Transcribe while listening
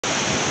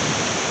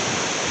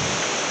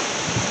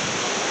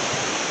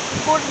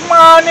Good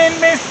morning,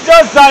 Miss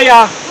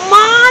Josiah.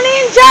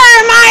 Morning,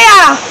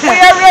 Jeremiah. Where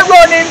are you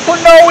running to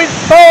now with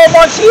so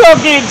much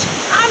luggage?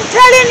 I'm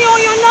telling you,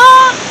 you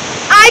know,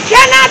 I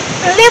cannot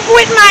live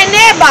with my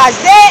neighbors.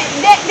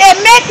 They're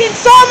making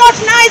so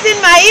much noise in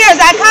my ears.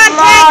 I can't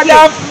take it.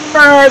 Lord have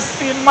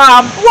mercy,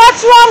 ma'am.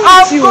 What's wrong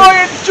with you?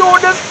 I'm going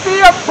through the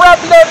same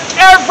problem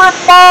every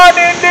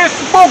morning. This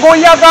bugo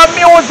yaga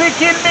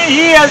music in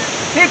me ears.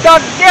 It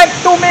has get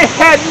to me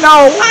head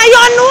now. And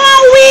you know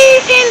we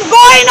in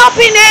going up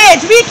in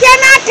age. We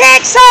cannot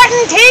take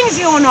certain things,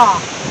 you know.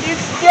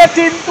 It's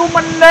getting to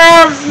my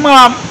nerves,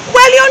 ma'am.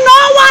 Well, you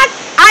know what?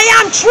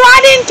 I am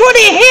trotting to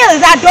the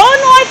hills. I don't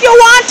know if you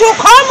want to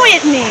come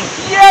with me.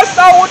 Yes,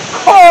 I would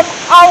come.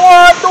 I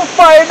want to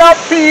find a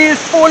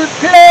peaceful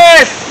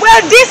place.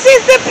 Well, this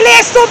is the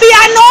place to be.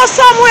 I know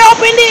somewhere up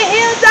in the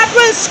hills that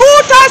will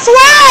suit us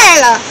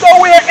well. So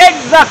where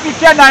exactly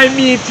can I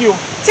meet you?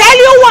 Tell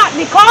you what,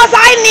 because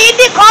I need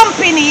the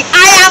company,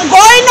 I am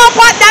going up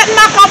at that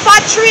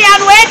macafa tree and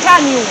wait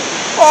on you.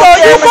 Okay, so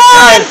you go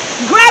child.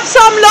 and grab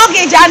some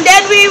luggage and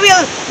then we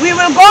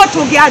will go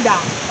together.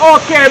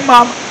 Okay,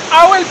 ma'am.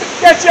 I will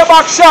get you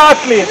back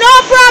shortly. No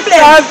problem.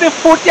 Because the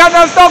foot is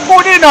not so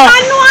good enough. I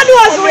know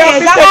those We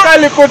ways. have to take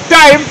a little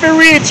time to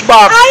reach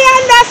back. I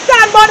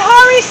understand, but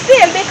hurry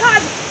still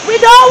because we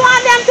don't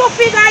want them to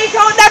figure it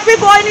out that we're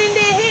going in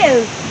the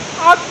hills.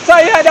 I'm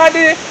tired of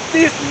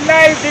this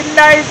nice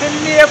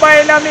neighbor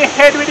in my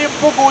head with the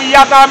bugu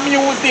yaga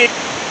music.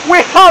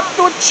 We have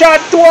to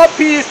chat to a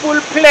peaceful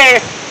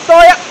place. So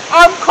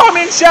I'm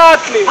coming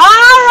shortly.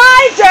 All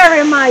right,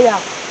 Jeremiah.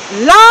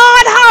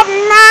 Lord have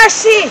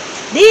mercy.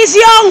 These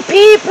young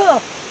people.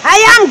 I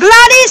am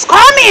glad he's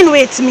coming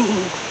with me.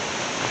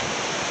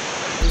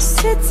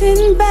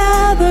 Sitting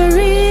by the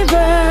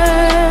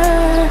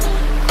river,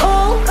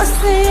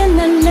 focusing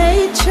on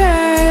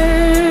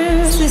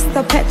nature.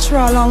 Sister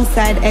PETR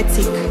alongside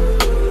Ethic.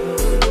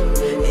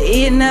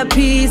 In a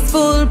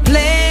peaceful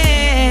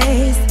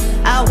place,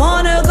 I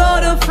wanna go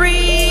to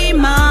free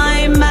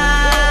my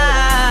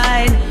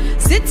mind.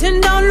 Sitting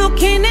down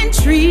looking at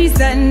trees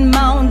and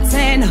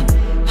mountain.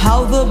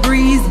 How the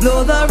breeze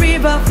blow, the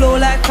river flow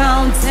like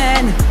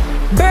fountain.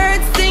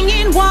 Birds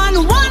singing one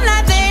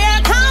like they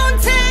are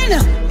counting.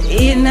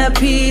 In a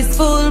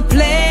peaceful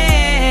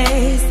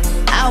place,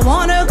 I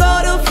wanna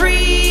go to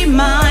free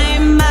my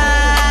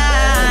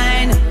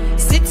mind.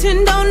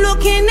 Sitting down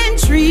looking at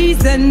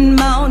trees and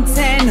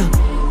mountain.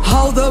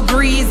 How the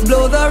breeze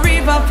blow, the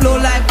river flow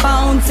like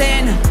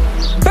fountain.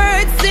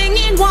 Birds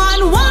singing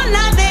one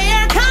like they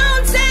are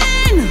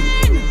counting.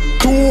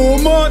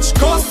 Too much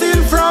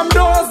cussing from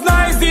those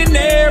noisy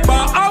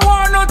neighbor. I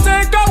wanna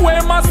take away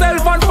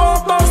myself and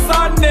focus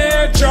on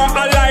nature.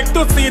 I like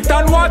to sit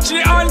and watch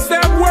the ants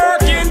them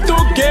working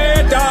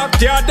together,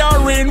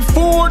 gathering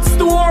food,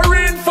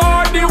 storing for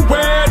the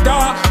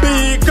weather.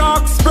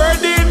 Peacocks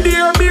spreading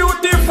their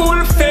beautiful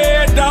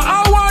feather.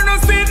 I wanna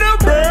see the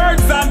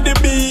birds and the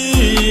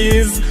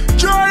bees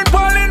join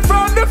pollen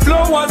from the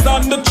flowers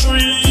on the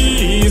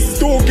trees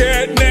to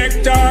get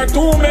nectar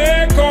to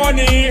make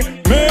honey.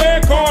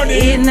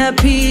 In a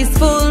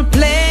peaceful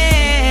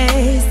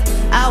place,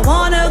 I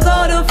wanna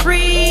go to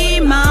free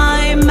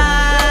my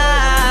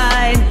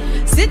mind.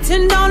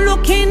 Sitting down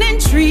looking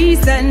at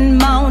trees and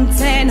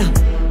mountain.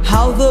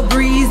 How the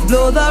breeze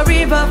blow, the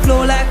river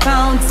flow like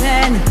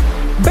fountain.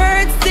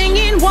 Birds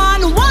singing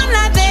one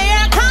like they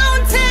are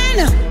counting.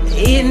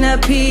 In a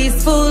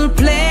peaceful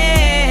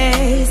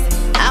place,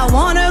 I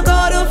wanna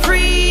go to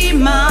free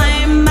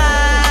my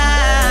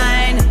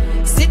mind.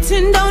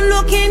 Sitting down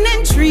looking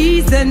at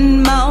trees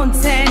and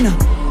mountain.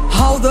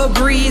 How the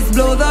breeze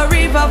blow, the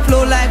river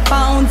flow like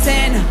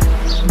fountain.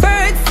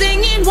 Birds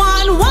singing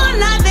one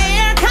like they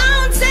are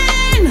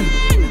counting.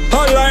 I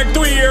like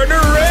to hear the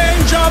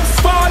raindrops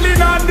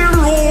falling on the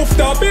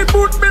rooftop. It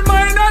put me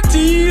mind at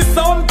ease.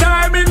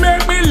 Sometimes it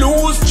make me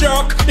lose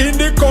track. In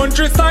the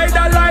countryside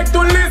I like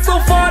to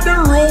listen for the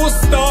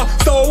rooster.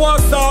 So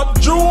what's up?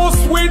 Juice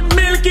with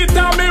milk, it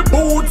on me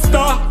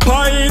bootster.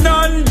 Pine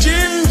and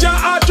ginger,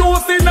 I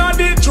juice in a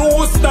the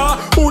juicer.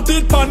 Put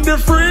it on the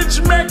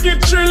fridge, make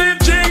it chilly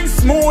drink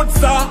smooth,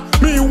 sir.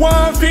 Me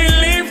want to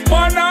live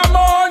on a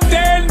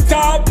mountain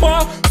top,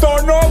 so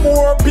no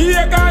more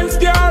pagans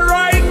can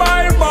ride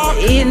my back.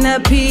 In a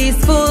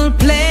peaceful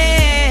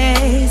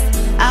place,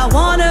 I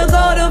wanna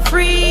go to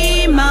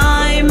free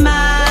my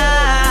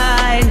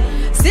mind.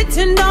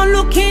 Sitting down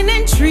looking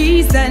at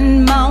trees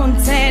and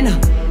mountain.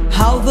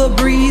 How the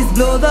breeze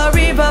blow, the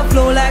river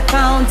flow like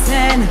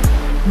fountain.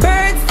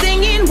 Birds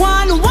singing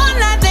one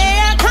like they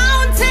are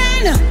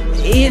counting.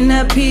 In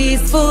a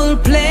peaceful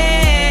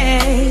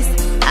place,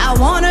 I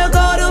wanna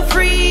go to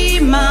free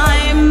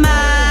my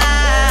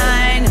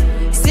mind.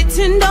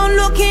 Sitting down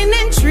looking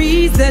at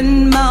trees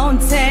and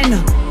mountain.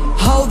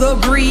 How the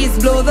breeze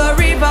blow, the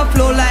river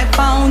flow like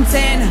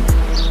fountain.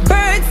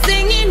 Birds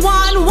singing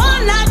one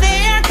like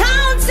they are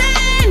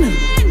counting.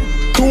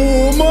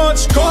 Too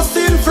much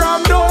cussing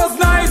from those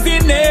noisy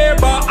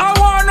neighbor. I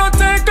wanna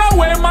take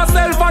away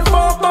myself and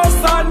focus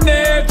on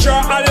nature.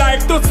 I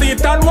like to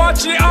sit and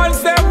watch the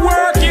ants them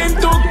working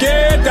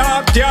together,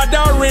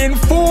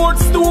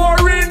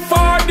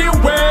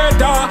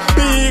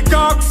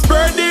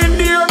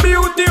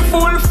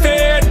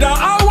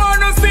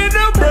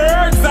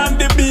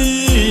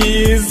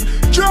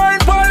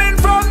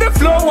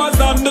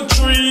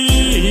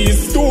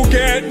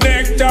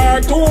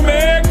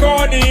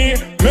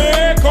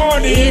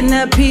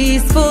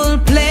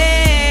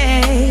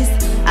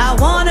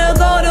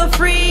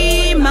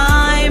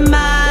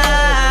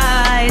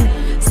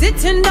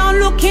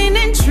 looking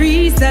in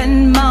trees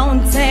and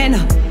mountain.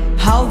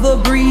 How the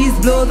breeze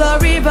blow, the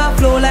river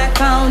flow like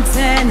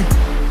fountain.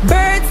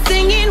 Birds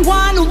singing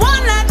one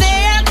that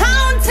they are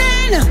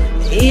counting.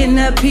 In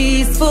a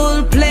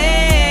peaceful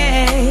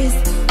place,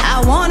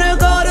 I wanna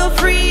go to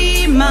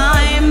free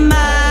my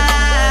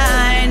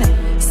mind.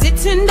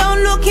 Sitting down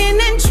looking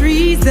in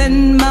trees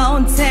and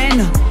mountain.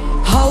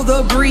 How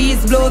the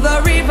breeze blow,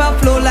 the river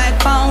flow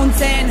like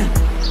fountain.